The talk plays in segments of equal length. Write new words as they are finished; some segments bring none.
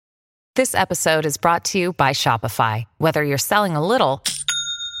This episode is brought to you by Shopify. Whether you're selling a little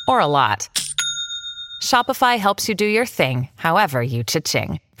or a lot, Shopify helps you do your thing, however you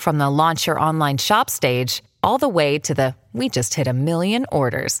cha-ching. From the launch your online shop stage, all the way to the we just hit 1 million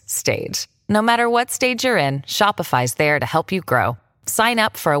orders stage. No matter what stage you're in, Shopify's there to help you grow. Sign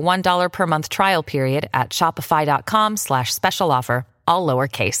up for a $1 per month trial period at shopify.com/special offer, all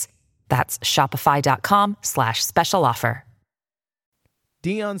lowercase. That's shopify.com/special offer.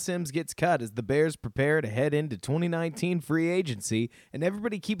 Dion Sims gets cut as the Bears prepare to head into 2019 free agency, and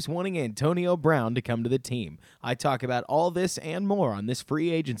everybody keeps wanting Antonio Brown to come to the team. I talk about all this and more on this free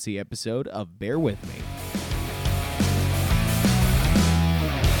agency episode of Bear With Me.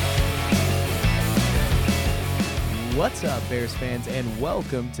 What's up, Bears fans, and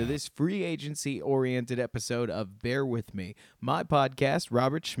welcome to this free agency-oriented episode of Bear With Me, my podcast,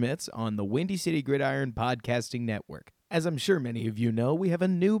 Robert Schmitz, on the Windy City Gridiron Podcasting Network. As I'm sure many of you know, we have a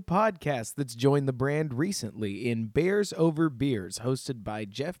new podcast that's joined the brand recently in Bears Over Beers, hosted by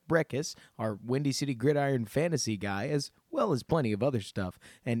Jeff Breckus, our Windy City Gridiron fantasy guy, as well as plenty of other stuff,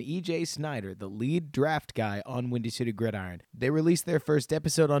 and EJ Snyder, the lead draft guy on Windy City Gridiron. They released their first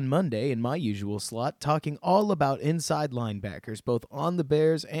episode on Monday in my usual slot, talking all about inside linebackers, both on the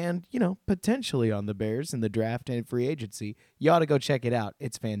Bears and, potentially on the Bears in the draft and free agency. You ought to go check it out.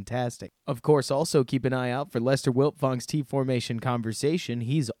 It's fantastic. Of course, also keep an eye out for Lester Wiltfong's T-Formation Conversation.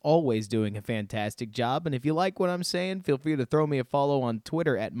 He's always doing a fantastic job, and if you like what I'm saying, feel free to throw me a follow on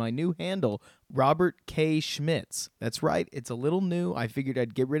Twitter at my new handle, Robert K. Schmitz. That's right, it's a little new. I figured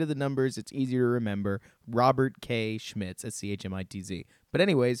I'd get rid of the numbers. It's easier to remember. Robert K. Schmitz, S-C-H-M-I-T-Z. But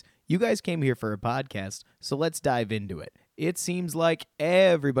anyways, you guys came here for a podcast, so let's dive into it. It seems like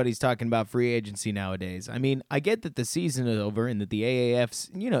everybody's talking about free agency nowadays. I mean, I get that the season is over and that the AAF's,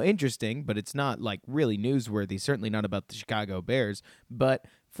 interesting, but it's not, really newsworthy, certainly not about the Chicago Bears. But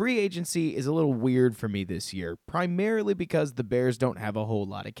free agency is a little weird for me this year, primarily because the Bears don't have a whole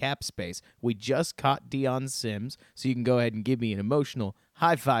lot of cap space. We just caught Dion Sims, so you can go ahead and give me an emotional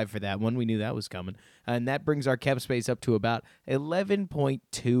high five for that one. We knew that was coming. And that brings our cap space up to about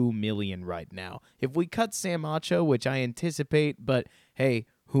 $11.2 million right now. If we cut Sam Acho, which I anticipate, but hey,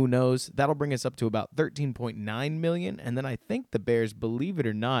 who knows? That'll bring us up to about $13.9 million. And then I think the Bears, believe it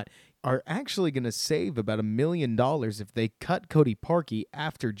or not, are actually going to save about $1 million if they cut Cody Parkey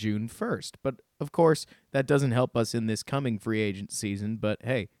after June 1st. But of course, that doesn't help us in this coming free agent season. But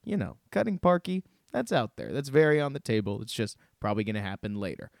hey, cutting Parkey, that's out there. That's very on the table. It's just probably going to happen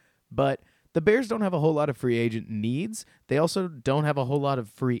later. But the Bears don't have a whole lot of free agent needs. They also don't have a whole lot of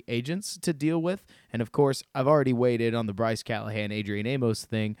free agents to deal with. And of course, I've already weighed in on the Bryce Callahan, Adrian Amos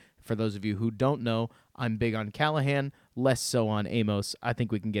thing. For those of you who don't know, I'm big on Callahan, less so on Amos. I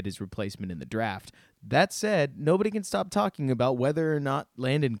think we can get his replacement in the draft. That said, nobody can stop talking about whether or not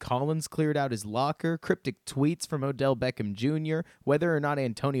Landon Collins cleared out his locker, cryptic tweets from Odell Beckham Jr., whether or not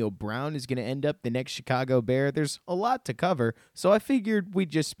Antonio Brown is going to end up the next Chicago Bear. There's a lot to cover, so I figured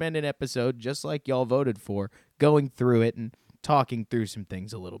we'd just spend an episode, just like y'all voted for, going through it and talking through some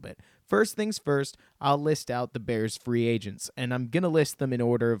things a little bit. First things first, I'll list out the Bears' free agents, and I'm going to list them in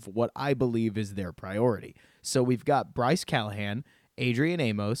order of what I believe is their priority. So we've got Bryce Callahan, Adrian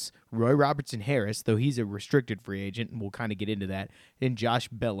Amos, Roy Robertson-Harris, though he's a restricted free agent, and we'll kind of get into that, and Josh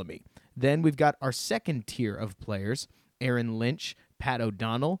Bellamy. Then we've got our second tier of players, Aaron Lynch, Pat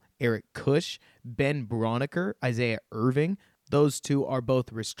O'Donnell, Eric Kush, Ben Braunecker, Isaiah Irving. Those two are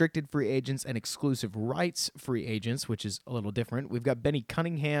both restricted free agents and exclusive rights free agents, which is a little different. We've got Benny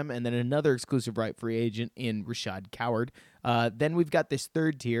Cunningham and then another exclusive right free agent in Rashad Coward. Then we've got this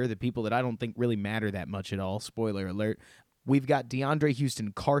third tier, the people that I don't think really matter that much at all. Spoiler alert. We've got DeAndre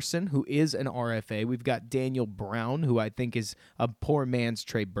Houston Carson, who is an RFA. We've got Daniel Brown, who I think is a poor man's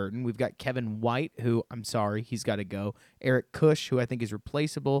Trey Burton. We've got Kevin White, who, I'm sorry, he's got to go. Eric Kush, who I think is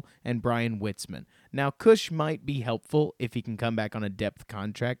replaceable, and Brian Witzman. Now, Kush might be helpful if he can come back on a depth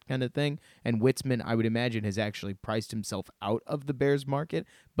contract kind of thing, and Witzman, I would imagine, has actually priced himself out of the Bears market,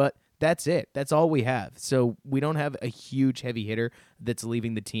 but that's it. That's all we have. So we don't have a huge heavy hitter that's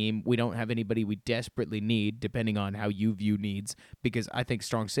leaving the team. We don't have anybody we desperately need, depending on how you view needs, because I think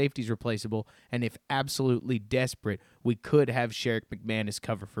strong safety is replaceable. And if absolutely desperate, we could have Sherrick McManus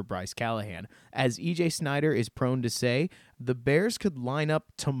cover for Bryce Callahan. As EJ Snyder is prone to say, The Bears could line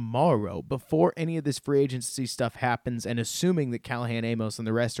up tomorrow before any of this free agency stuff happens, and assuming that Callahan, Amos, and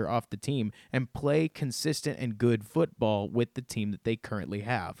the rest are off the team, and play consistent and good football with the team that they currently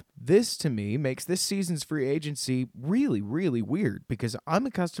have. This, to me, makes this season's free agency really, really weird, because I'm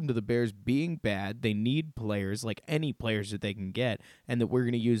accustomed to the Bears being bad. They need players, like any players that they can get, and that we're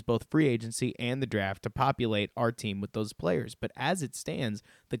going to use both free agency and the draft to populate our team with those players. But as it stands,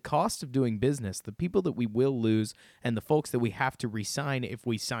 the cost of doing business, the people that we will lose, and the folks that we have to re-sign if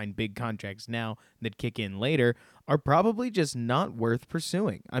we sign big contracts now that kick in later, are probably just not worth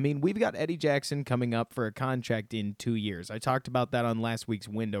pursuing. I mean, we've got Eddie Jackson coming up for a contract in 2 years. I talked about that on last week's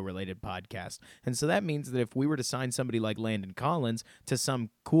window-related podcast. And so that means that if we were to sign somebody like Landon Collins to some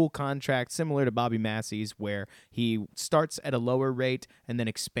cool contract similar to Bobby Massey's, where he starts at a lower rate and then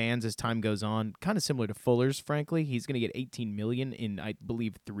expands as time goes on, kind of similar to Fuller's, frankly, he's going to get $18 million in, I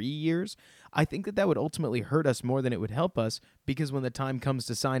believe, 3 years. I think that would ultimately hurt us more than it would help us, because when the time comes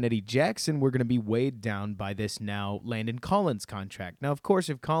to sign Eddie Jackson, we're going to be weighed down by this now Landon Collins contract. Now, of course,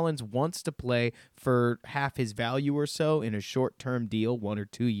 if Collins wants to play for half his value or so in a short-term deal, 1 or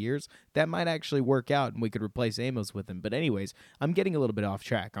 2 years, that might actually work out and we could replace Amos with him. But anyways, I'm getting a little bit off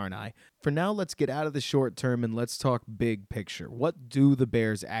track, aren't I? For now, let's get out of the short term and let's talk big picture. What do the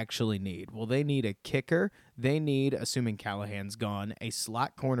Bears actually need? Well, they need a kicker. They need, assuming Callahan's gone, a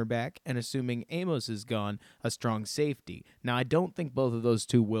slot cornerback, and assuming Amos is gone, a strong safety. Now, I don't think both of those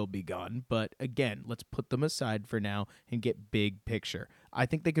two will be gone, but again, let's put them aside for now and get big picture. I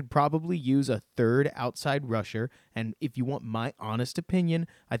think they could probably use a third outside rusher, and if you want my honest opinion,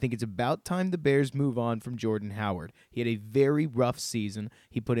 I think it's about time the Bears move on from Jordan Howard. He had a very rough season.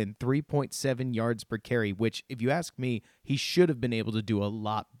 He put in 3.7 yards per carry, which, if you ask me, he should have been able to do a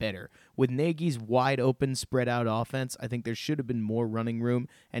lot better. With Nagy's wide open, spread out offense, I think there should have been more running room,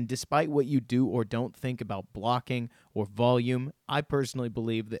 and despite what you do or don't think about blocking or volume, I personally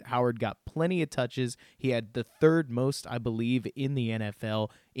believe that Howard got plenty of touches. He had the third most, I believe, in the NFL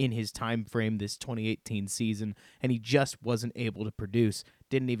in his time frame this 2018 season, and he just wasn't able to produce.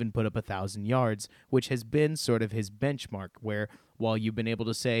 Didn't even put up 1,000 yards, which has been sort of his benchmark, where while you've been able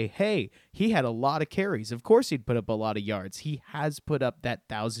to say, hey, he had a lot of carries, of course he'd put up a lot of yards. He has put up that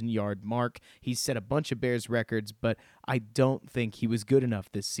 1,000-yard mark. He's set a bunch of Bears records, but I don't think he was good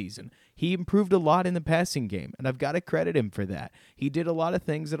enough this season. He improved a lot in the passing game, and I've got to credit him for that. He did a lot of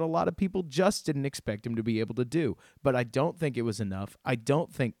things that a lot of people just didn't expect him to be able to do, but I don't think it was enough. I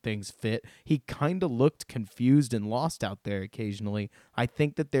don't think things fit. He kind of looked confused and lost out there occasionally. I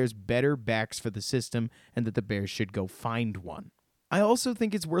think that there's better backs for the system and that the Bears should go find one. I also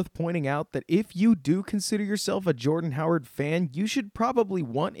think it's worth pointing out that if you do consider yourself a Jordan Howard fan, you should probably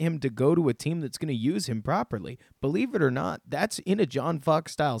want him to go to a team that's going to use him properly. Believe it or not, that's in a John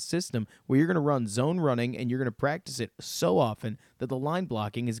Fox-style system where you're going to run zone running and you're going to practice it so often that the line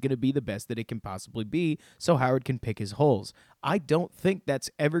blocking is going to be the best that it can possibly be so Howard can pick his holes. I don't think that's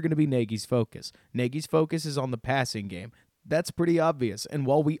ever going to be Nagy's focus. Nagy's focus is on the passing game. That's pretty obvious, and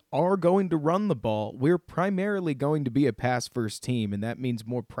while we are going to run the ball, we're primarily going to be a pass-first team, and that means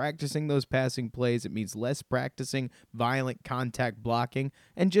more practicing those passing plays. It means less practicing violent contact blocking,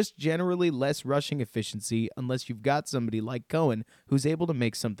 and just generally less rushing efficiency unless you've got somebody like Cohen who's able to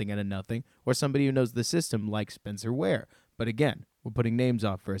make something out of nothing, or somebody who knows the system like Spencer Ware. But again, we're putting names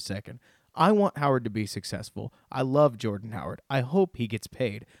off for a second. I want Howard to be successful. I love Jordan Howard. I hope he gets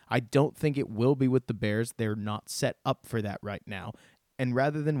paid. I don't think it will be with the Bears. They're not set up for that right now. And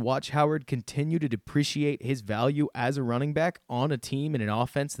rather than watch Howard continue to depreciate his value as a running back on a team and an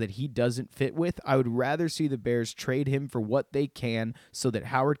offense that he doesn't fit with, I would rather see the Bears trade him for what they can so that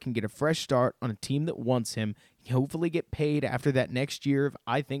Howard can get a fresh start on a team that wants him, hopefully get paid after that next year of,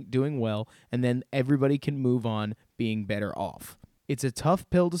 I think, doing well, and then everybody can move on being better off. It's a tough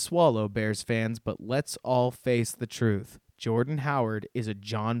pill to swallow, Bears fans, but let's all face the truth. Jordan Howard is a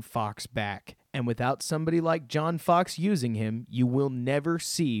John Fox back, and without somebody like John Fox using him, you will never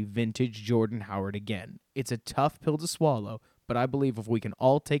see vintage Jordan Howard again. It's a tough pill to swallow, but I believe if we can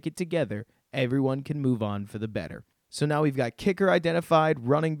all take it together, everyone can move on for the better. So now we've got kicker identified,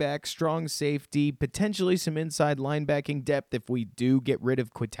 running back, strong safety, potentially some inside linebacking depth if we do get rid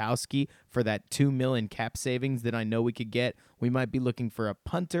of Kwiatkowski for that $2 million cap savings that I know we could get. We might be looking for a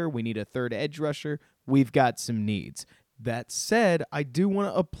punter. We need a third edge rusher. We've got some needs. That said, I do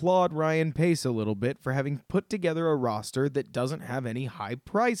want to applaud Ryan Pace a little bit for having put together a roster that doesn't have any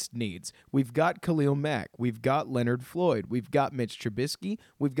high-priced needs. We've got Khalil Mack, we've got Leonard Floyd, we've got Mitch Trubisky,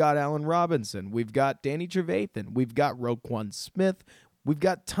 we've got Allen Robinson, we've got Danny Trevathan, we've got Roquan Smith. We've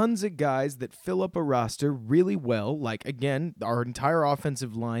got tons of guys that fill up a roster really well. Like, again, our entire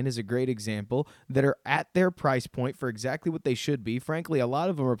offensive line is a great example, that are at their price point for exactly what they should be. Frankly, a lot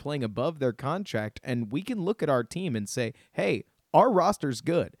of them are playing above their contract, and we can look at our team and say, hey, our roster's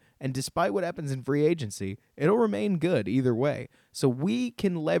good. And despite what happens in free agency, it'll remain good either way. So we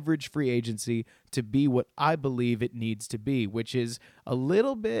can leverage free agency to be what I believe it needs to be, which is a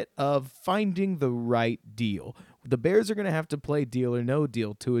little bit of finding the right deal. The Bears are going to have to play deal or no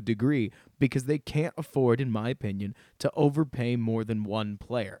deal to a degree because they can't afford, in my opinion, to overpay more than one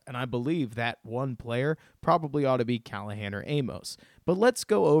player. And I believe that one player probably ought to be Callahan or Amos. But let's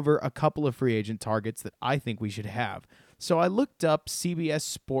go over a couple of free agent targets that I think we should have. So I looked up CBS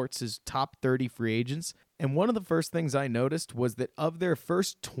Sports' top 30 free agents, and one of the first things I noticed was that of their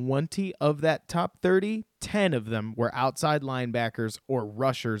first 20 of that top 30, 10 of them were outside linebackers or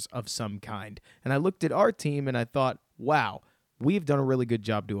rushers of some kind. And I looked at our team and I thought, wow, we've done a really good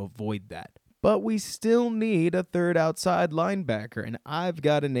job to avoid that. But we still need a third outside linebacker, and I've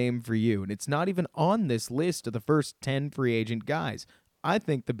got a name for you, and it's not even on this list of the first 10 free agent guys. I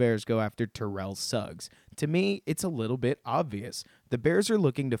think the Bears go after Terrell Suggs. To me, it's a little bit obvious. The Bears are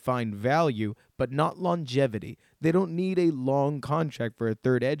looking to find value, but not longevity. They don't need a long contract for a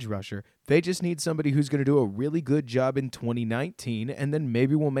third edge rusher. They just need somebody who's going to do a really good job in 2019, and then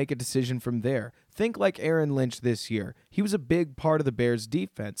maybe we'll make a decision from there. Think like Aaron Lynch this year. He was a big part of the Bears'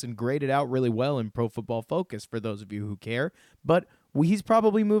 defense and graded out really well in Pro Football Focus, for those of you who care, but he's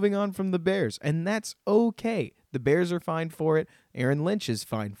probably moving on from the Bears, and that's okay. The Bears are fine for it. Aaron Lynch is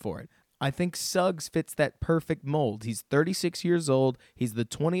fine for it. I think Suggs fits that perfect mold. He's 36 years old. He's the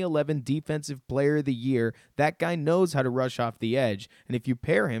 2011 Defensive Player of the Year. That guy knows how to rush off the edge. And if you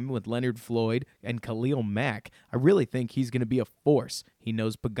pair him with Leonard Floyd and Khalil Mack, I really think he's going to be a force. He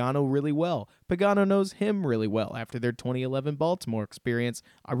knows Pagano really well. Pagano knows him really well after their 2011 Baltimore experience.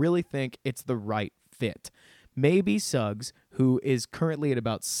 I really think it's the right fit. Maybe Suggs, who is currently at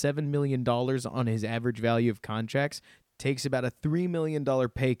about $7 million on his average value of contracts, takes about a $3 million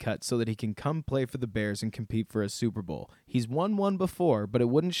pay cut so that he can come play for the Bears and compete for a Super Bowl. He's won one before, but it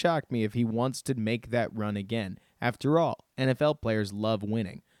wouldn't shock me if he wants to make that run again. After all, NFL players love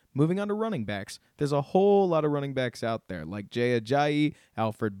winning. Moving on to running backs, there's a whole lot of running backs out there, like Jay Ajayi,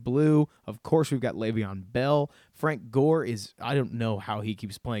 Alfred Blue. Of course, we've got Le'Veon Bell. Frank Gore I don't know how he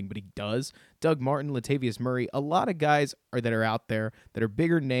keeps playing, but he does. Doug Martin, Latavius Murray, a lot of guys that are out there that are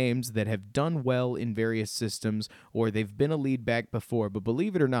bigger names that have done well in various systems, or they've been a lead back before. But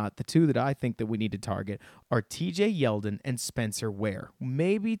believe it or not, the two that I think that we need to target are TJ Yeldon and Spencer Ware.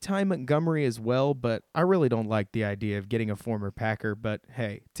 Maybe Ty Montgomery as well, but I really don't like the idea of getting a former Packer, but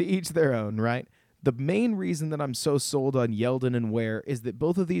hey, to each their own, right? The main reason that I'm so sold on Yeldon and Ware is that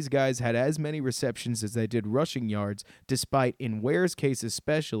both of these guys had as many receptions as they did rushing yards, despite, in Ware's case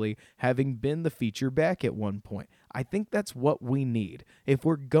especially, having been the feature back at one point. I think that's what we need. If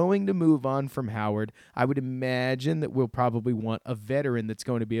we're going to move on from Howard, I would imagine that we'll probably want a veteran that's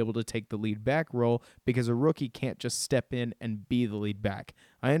going to be able to take the lead back role, because a rookie can't just step in and be the lead back.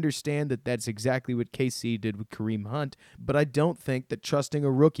 I understand that that's exactly what KC did with Kareem Hunt, but I don't think that trusting a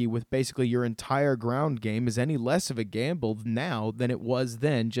rookie with basically your entire ground game is any less of a gamble now than it was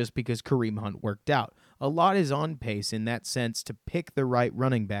then, just because Kareem Hunt worked out. A lot is on pace in that sense to pick the right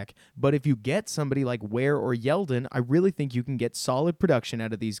running back, but if you get somebody like Ware or Yeldon, I really think you can get solid production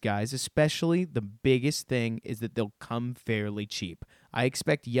out of these guys, especially the biggest thing is that they'll come fairly cheap. I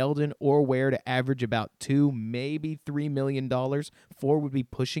expect Yeldon or Ware to average about $2, maybe $3 million. $4 would be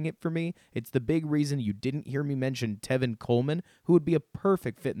pushing it for me. It's the big reason you didn't hear me mention Tevin Coleman, who would be a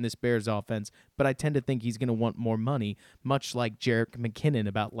perfect fit in this Bears offense, but I tend to think he's going to want more money, much like Jerick McKinnon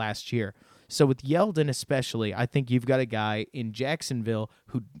about last year. So with Yeldon especially, I think you've got a guy in Jacksonville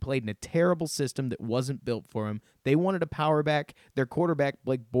who played in a terrible system that wasn't built for him. They wanted a power back. Their quarterback,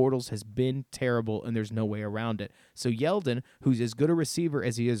 Blake Bortles, has been terrible, and there's no way around it. So Yeldon, who's as good a receiver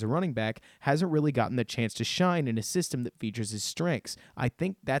as he is a running back, hasn't really gotten the chance to shine in a system that features his strengths. I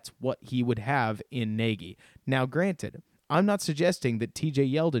think that's what he would have in Nagy. Now, granted, I'm not suggesting that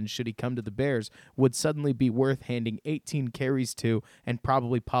TJ Yeldon, should he come to the Bears, would suddenly be worth handing 18 carries to and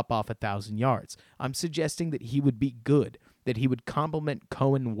probably pop off 1,000 yards. I'm suggesting that he would be good, that he would complement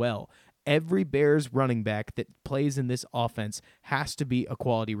Cohen well. Every Bears running back that plays in this offense has to be a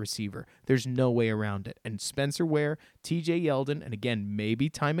quality receiver. There's no way around it. And Spencer Ware, TJ Yeldon, and again, maybe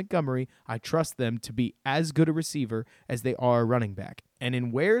Ty Montgomery, I trust them to be as good a receiver as they are a running back. And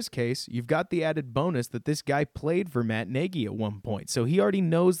in Ware's case, you've got the added bonus that this guy played for Matt Nagy at one point. So he already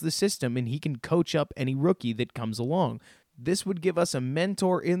knows the system and he can coach up any rookie that comes along. This would give us a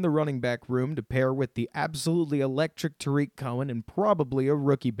mentor in the running back room to pair with the absolutely electric Tariq Cohen and probably a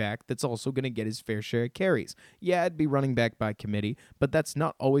rookie back that's also going to get his fair share of carries. Yeah, it'd be running back by committee, but that's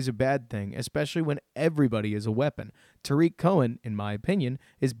not always a bad thing, especially when everybody is a weapon. Tariq Cohen, in my opinion,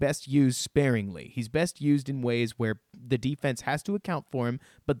 is best used sparingly. He's best used in ways where the defense has to account for him,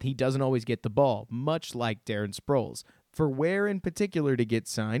 but he doesn't always get the ball, much like Darren Sproles. For Ware in particular to get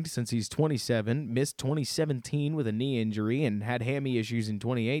signed, since he's 27, missed 2017 with a knee injury, and had hammy issues in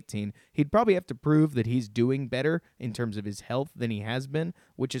 2018, he'd probably have to prove that he's doing better in terms of his health than he has been,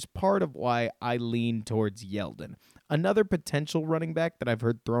 which is part of why I lean towards Yeldon. Another potential running back that I've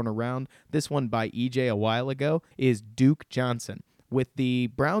heard thrown around, this one by EJ a while ago, is Duke Johnson. With the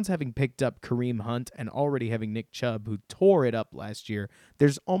Browns having picked up Kareem Hunt and already having Nick Chubb, who tore it up last year,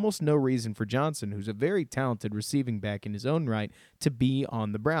 there's almost no reason for Johnson, who's a very talented receiving back in his own right, to be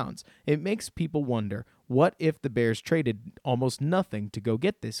on the Browns. It makes people wonder, what if the Bears traded almost nothing to go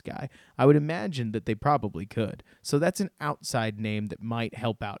get this guy? I would imagine that they probably could. So that's an outside name that might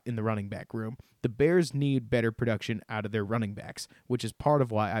help out in the running back room. The Bears need better production out of their running backs, which is part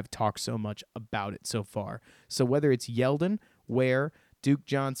of why I've talked so much about it so far. So whether it's Yeldon, Ware, Duke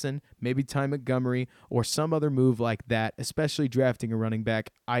Johnson, maybe Ty Montgomery, or some other move like that, especially drafting a running back,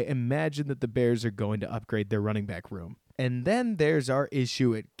 I imagine that the Bears are going to upgrade their running back room. And then there's our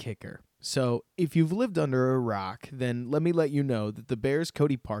issue at kicker. So, if you've lived under a rock, then let me let you know that the Bears'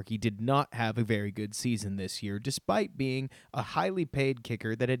 Cody Parkey did not have a very good season this year, despite being a highly paid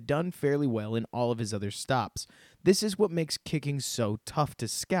kicker that had done fairly well in all of his other stops. This is what makes kicking so tough to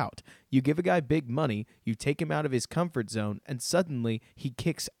scout. You give a guy big money, you take him out of his comfort zone, and suddenly he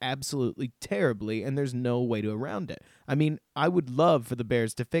kicks absolutely terribly, and there's no way to around it. I mean, I would love for the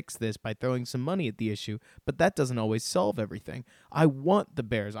Bears to fix this by throwing some money at the issue, but that doesn't always solve everything. I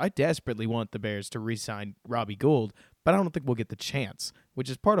desperately want the Bears to re-sign Robbie Gould, but I don't think we'll get the chance, which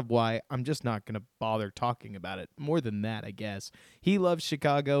is part of why I'm just not going to bother talking about it. More than that, I guess. He loves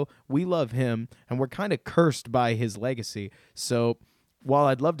Chicago, we love him, and we're kind of cursed by his legacy. So while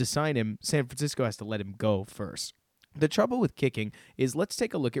I'd love to sign him, San Francisco has to let him go first. The trouble with kicking is, let's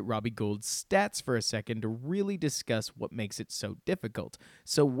take a look at Robbie Gould's stats for a second to really discuss what makes it so difficult.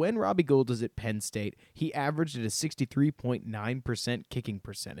 So when Robbie Gould was at Penn State, he averaged at a 63.9% kicking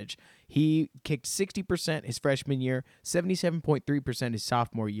percentage. He kicked 60% his freshman year, 77.3% his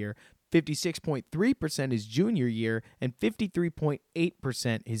sophomore year, 56.3% his junior year, and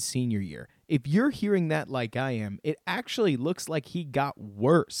 53.8% his senior year. If you're hearing that like I am, it actually looks like he got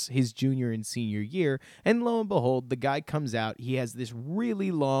worse his junior and senior year, and lo and behold, the guy comes out, he has this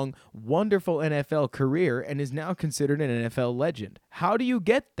really long, wonderful NFL career, and is now considered an NFL legend. How do you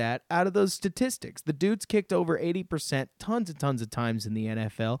get that out of those statistics? The dude's kicked over 80% tons and tons of times in the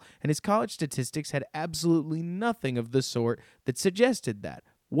NFL, and his college statistics had absolutely nothing of the sort that suggested that.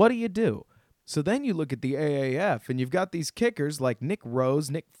 What do you do? So then you look at the AAF, and you've got these kickers like Nick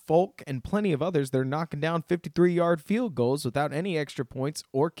Rose, Nick Folk, and plenty of others that are knocking down 53-yard field goals without any extra points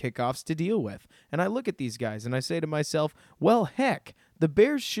or kickoffs to deal with. And I look at these guys, and I say to myself, well, heck, the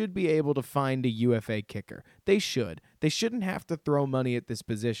Bears should be able to find a UFA kicker. They should. They shouldn't have to throw money at this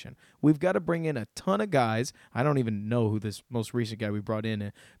position. We've got to bring in a ton of guys. I don't even know who this most recent guy we brought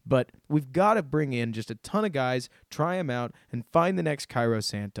in, but we've got to bring in just a ton of guys, try them out, and find the next Cairo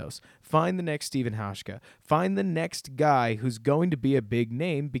Santos. Find the next Stephen Hauschka. Find the next guy who's going to be a big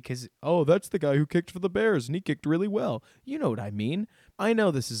name because, oh, that's the guy who kicked for the Bears, and he kicked really well. You know what I mean. I know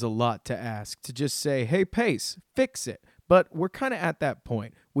this is a lot to ask, to just say, hey, Pace, fix it. But we're kind of at that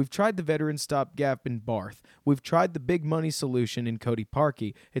point. We've tried the veteran stopgap in Barth. We've tried the big money solution in Cody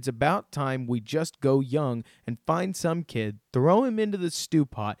Parkey. It's about time we just go young and find some kid, throw him into the stew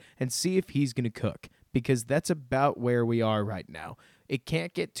pot, and see if he's going to cook. Because that's about where we are right now. It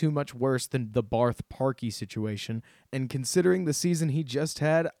can't get too much worse than the Barth Parkey situation. And considering the season he just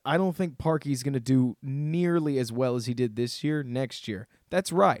had, I don't think Parkey's going to do nearly as well as he did this year next year.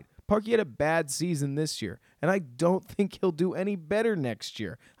 That's right. Parkey had a bad season this year, and I don't think he'll do any better next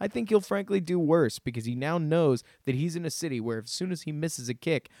year. I think he'll frankly do worse because he now knows that he's in a city where as soon as he misses a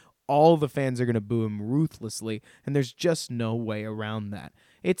kick, all the fans are going to boo him ruthlessly, and there's just no way around that.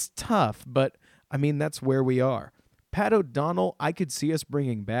 It's tough, but, I mean, that's where we are. Pat O'Donnell, I could see us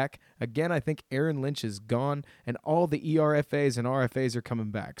bringing back. Again, I think Aaron Lynch is gone, and all the ERFAs and RFAs are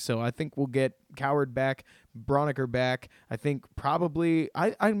coming back. So I think we'll get Coward back, Broniker back. I think probably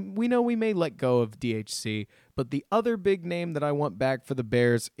we know we may let go of DHC, but the other big name that I want back for the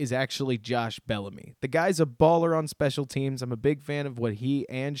Bears is actually Josh Bellamy. The guy's a baller on special teams. I'm a big fan of what he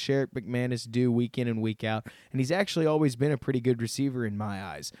and Sherrick McManus do week in and week out, and he's actually always been a pretty good receiver in my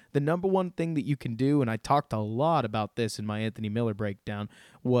eyes. The number one thing that you can do, and I talked a lot about this in my Anthony Miller breakdown,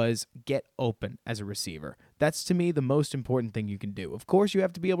 was get open as a receiver. That's, to me, the most important thing you can do. Of course, you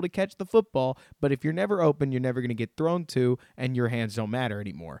have to be able to catch the football, but if you're never open, you're never going to get thrown to, and your hands don't matter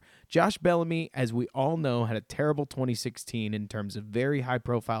anymore. Josh Bellamy, as we all know, had a terrible 2016 in terms of very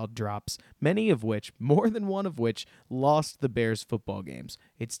high-profile drops, many of which, more than one of which, lost the Bears football games.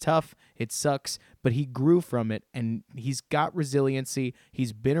 It's tough, it sucks, but he grew from it, and he's got resiliency.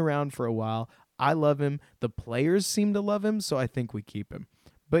 He's been around for a while. I love him. The players seem to love him, so I think we keep him.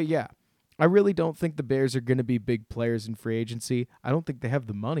 But yeah, I really don't think the Bears are going to be big players in free agency. I don't think they have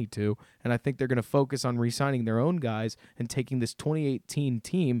the money to, and I think they're going to focus on re-signing their own guys and taking this 2018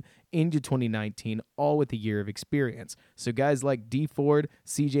 team into 2019, all with a year of experience. So guys like Dee Ford,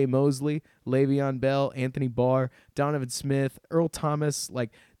 C.J. Mosley, Le'Veon Bell, Anthony Barr, Donovan Smith, Earl Thomas,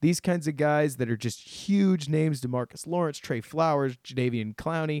 like these kinds of guys that are just huge names, DeMarcus Lawrence, Trey Flowers, Jadeveon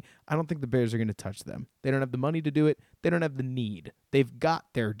Clowney, I don't think the Bears are going to touch them. They don't have the money to do it. They don't have the need. They've got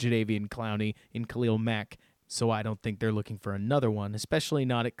their Jadeveon Clowney in Khalil Mack, so I don't think they're looking for another one, especially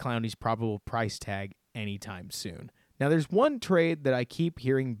not at Clowney's probable price tag anytime soon. Now, there's one trade that I keep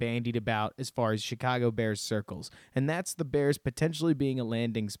hearing bandied about as far as Chicago Bears circles, and that's the Bears potentially being a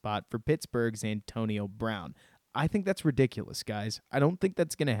landing spot for Pittsburgh's Antonio Brown. I think that's ridiculous, guys. I don't think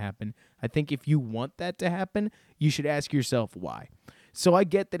that's going to happen. I think if you want that to happen, you should ask yourself why. So I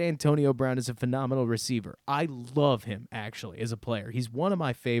get that Antonio Brown is a phenomenal receiver. I love him, actually, as a player. He's one of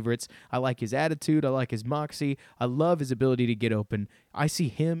my favorites. I like his attitude. I like his moxie. I love his ability to get open. I see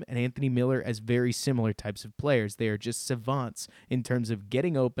him and Anthony Miller as very similar types of players. They are just savants in terms of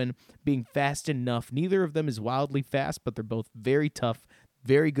getting open, being fast enough. Neither of them is wildly fast, but they're both very tough,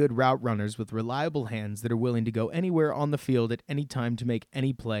 very good route runners with reliable hands that are willing to go anywhere on the field at any time to make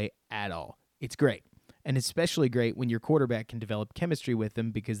any play at all. It's great. And especially great when your quarterback can develop chemistry with him,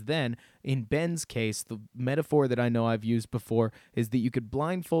 because then, in Ben's case, the metaphor that I know I've used before is that you could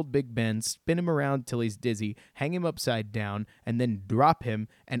blindfold Big Ben, spin him around till he's dizzy, hang him upside down, and then drop him,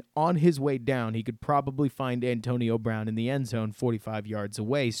 and on his way down, he could probably find Antonio Brown in the end zone 45 yards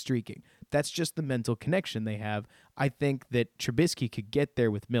away streaking. That's just the mental connection they have. I think that Trubisky could get there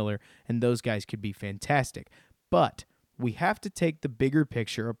with Miller, and those guys could be fantastic. But we have to take the bigger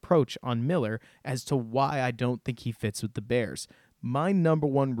picture approach on Miller as to why I don't think he fits with the Bears. My number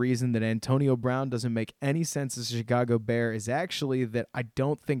one reason that Antonio Brown doesn't make any sense as a Chicago Bear is actually that I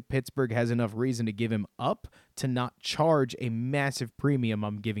don't think Pittsburgh has enough reason to give him up to not charge a massive premium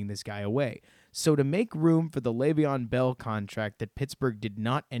I'm giving this guy away. So to make room for the Le'Veon Bell contract that Pittsburgh did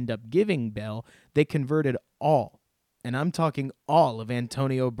not end up giving Bell, they converted all, and I'm talking all, of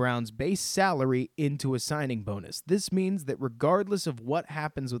Antonio Brown's base salary into a signing bonus. This means that regardless of what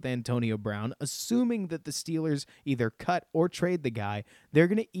happens with Antonio Brown, assuming that the Steelers either cut or trade the guy, they're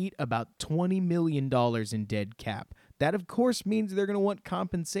going to eat about $20 million in dead cap. That, of course, means they're going to want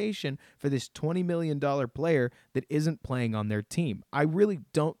compensation for this $20 million player that isn't playing on their team. I really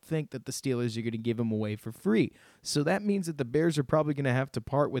don't think that the Steelers are going to give him away for free. So that means that the Bears are probably going to have to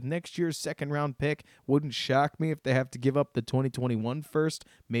part with next year's second-round pick. Wouldn't shock me if they have to give up the 2021 first,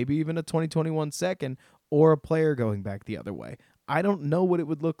 maybe even a 2021 second, or a player going back the other way. I don't know what it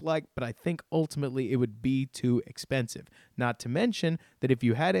would look like, but I think ultimately it would be too expensive. Not to mention that if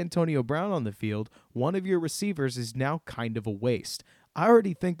you had Antonio Brown on the field, one of your receivers is now kind of a waste. I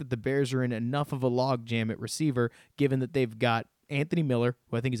already think that the Bears are in enough of a logjam at receiver, given that they've got Anthony Miller,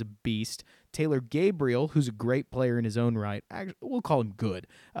 who I think is a beast, Taylor Gabriel, who's a great player in his own right, actually, we'll call him good,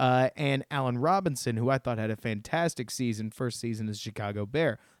 and Allen Robinson, who I thought had a fantastic season, first season as Chicago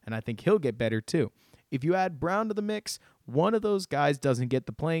Bear, and I think he'll get better too. If you add Brown to the mix, one of those guys doesn't get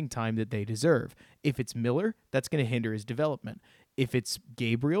the playing time that they deserve. If it's Miller, that's going to hinder his development. If it's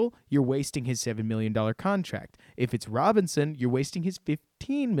Gabriel, you're wasting his $7 million contract. If it's Robinson, you're wasting his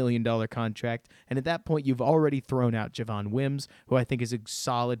 $15 million contract. And at that point, you've already thrown out Javon Wims, who I think is a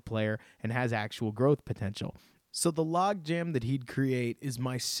solid player and has actual growth potential. So the logjam that he'd create is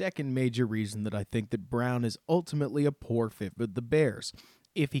my second major reason that I think that Brown is ultimately a poor fit with the Bears.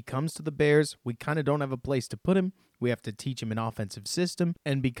 If he comes to the Bears, we kind of don't have a place to put him. We have to teach him an offensive system,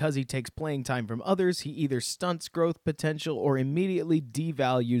 and because he takes playing time from others, he either stunts growth potential or immediately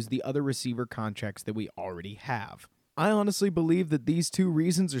devalues the other receiver contracts that we already have. I honestly believe that these two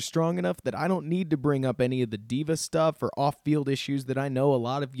reasons are strong enough that I don't need to bring up any of the diva stuff or off-field issues that I know a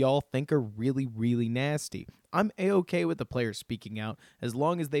lot of y'all think are really, really nasty. I'm A-okay with the players speaking out as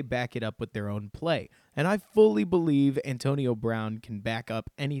long as they back it up with their own play. And I fully believe Antonio Brown can back up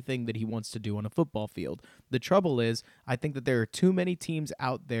anything that he wants to do on a football field. The trouble is, I think that there are too many teams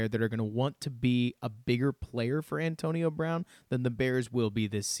out there that are going to want to be a bigger player for Antonio Brown than the Bears will be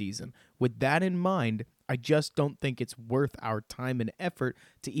this season. With that in mind, I just don't think it's worth our time and effort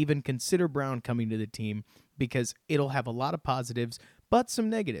to even consider Brown coming to the team because it'll have a lot of positives, but some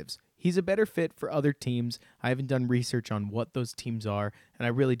negatives. He's a better fit for other teams. I haven't done research on what those teams are, and I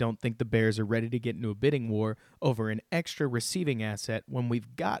really don't think the Bears are ready to get into a bidding war over an extra receiving asset when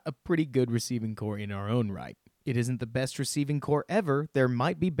we've got a pretty good receiving core in our own right. It isn't the best receiving core ever. There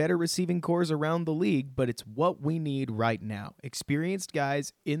might be better receiving cores around the league, but it's what we need right now. Experienced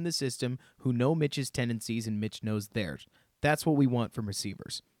guys in the system who know Mitch's tendencies and Mitch knows theirs. That's what we want from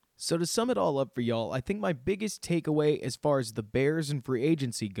receivers. So to sum it all up for y'all, I think my biggest takeaway as far as the Bears and free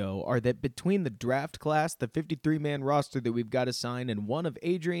agency go are that between the draft class, the 53-man roster that we've got to sign, and one of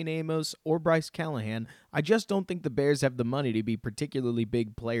Adrian Amos or Bryce Callahan, I just don't think the Bears have the money to be particularly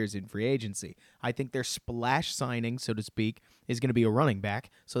big players in free agency. I think their splash signing, so to speak, is going to be a running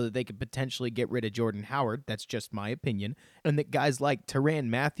back so that they could potentially get rid of Jordan Howard. That's just my opinion. And that guys like Tyrann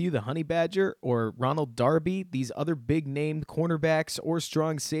Mathieu, the Honey Badger, or Ronald Darby, these other big-named cornerbacks or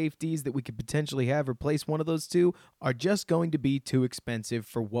strong safeties that we could potentially have replace one of those two are just going to be too expensive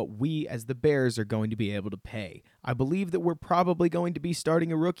for what we as the Bears are going to be able to pay. I believe that we're probably going to be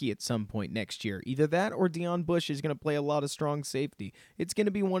starting a rookie at some point next year. Either that or Deion Bush is going to play a lot of strong safety. It's going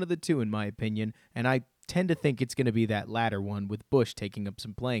to be one of the two in my opinion, and I tend to think it's going to be that latter one with Bush taking up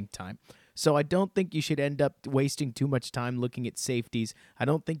some playing time. So I don't think you should end up wasting too much time looking at safeties. I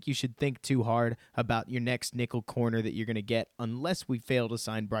don't think you should think too hard about your next nickel corner that you're going to get unless we fail to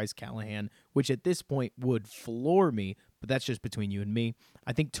sign Bryce Callahan, which at this point would floor me, but that's just between you and me.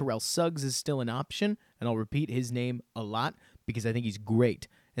 I think Terrell Suggs is still an option, and I'll repeat his name a lot because I think he's great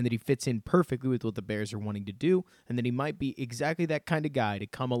and that he fits in perfectly with what the Bears are wanting to do, and that he might be exactly that kind of guy to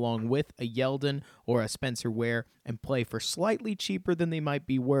come along with a Yeldon or a Spencer Ware and play for slightly cheaper than they might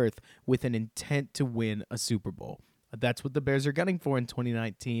be worth with an intent to win a Super Bowl. That's what the Bears are gunning for in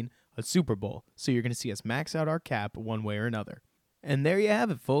 2019, a Super Bowl. So you're going to see us max out our cap one way or another. And there you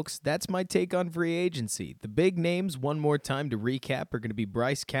have it, folks. That's my take on free agency. The big names, one more time to recap, are going to be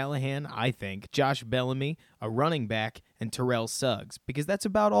Bryce Callahan, I think, Josh Bellamy, a running back, and Terrell Suggs, because that's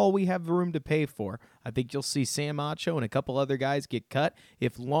about all we have room to pay for. I think you'll see Sam Acho and a couple other guys get cut.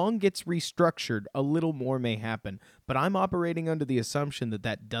 If Long gets restructured, a little more may happen. But I'm operating under the assumption that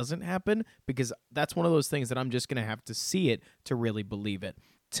that doesn't happen, because that's one of those things that I'm just going to have to see it to really believe it.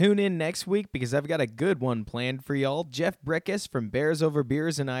 Tune in next week because I've got a good one planned for y'all. Jeff Breckus from Bears Over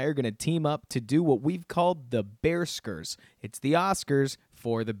Beers and I are going to team up to do what we've called the Bearskers. It's the Oscars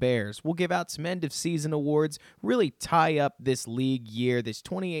for the Bears. We'll give out some end-of-season awards, really tie up this league year, this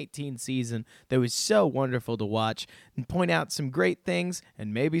 2018 season that was so wonderful to watch, and point out some great things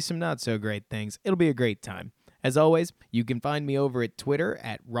and maybe some not-so-great things. It'll be a great time. As always, you can find me over at Twitter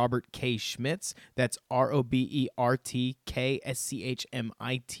at Robert K. Schmitz. That's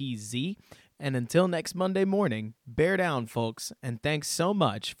RobertKschmitz. And until next Monday morning, bear down, folks, and thanks so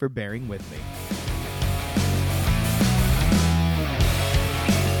much for bearing with me.